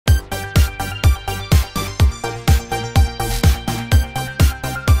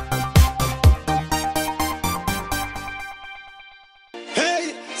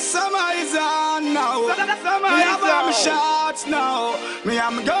dance now. Me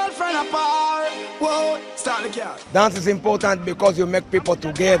and my girlfriend apart. Whoa, start the car. Dance is important because you make people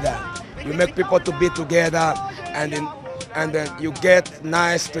together. You make people to be together, and then you get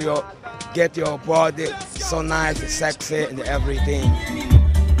nice to get your body so nice, sexy, and everything.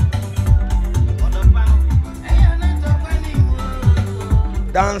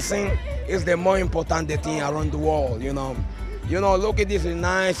 Dancing is the more important thing around the world, you know. Look at this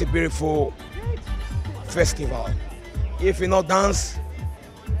nice, beautiful festival. If you not dance,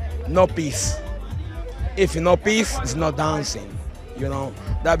 no peace. If you no peace, it's not dancing, you know.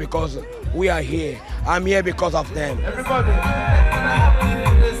 That's because we are here. I'm here because of them. Everybody.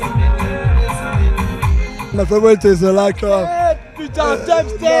 My favorite is like Putain,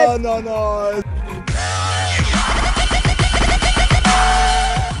 dubstep. No.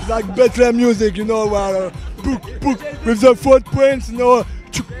 It's like Bethlehem music, you know, where book with the footprints, you know,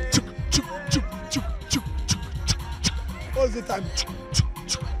 all the time.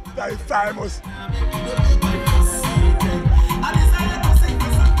 Very famous.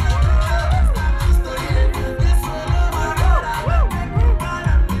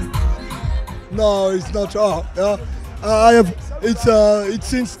 No, it's not. I have. It's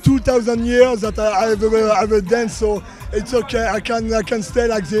since 2000 years that I have a dance, so it's okay. I can stay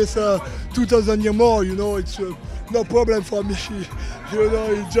like this 2000 years more. You know, it's no problem for me. You know,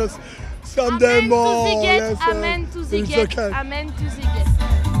 it's just someday more. Sziget, less, amen to it's Sziget, okay. amen to Sziget.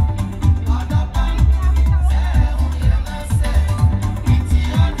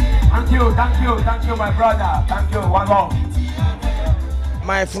 Thank you, my brother. Thank you, one more.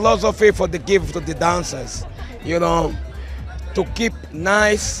 My philosophy for the gift to the dancers, you know, to keep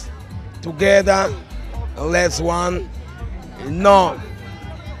nice together, let's one. No,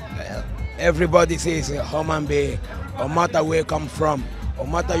 everybody says a human being, no matter where you come from, no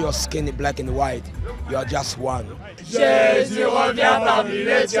matter your skin is black and white, you are just one. Jésus revient parmi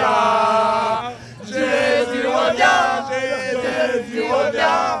les tiens. Jésus revient, Jésus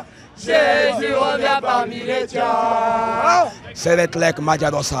revient. Jésus revient parmi les tiens. Szeretlek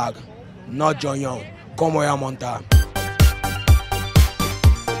Magyarország, nagyon jó, komolyan mondta.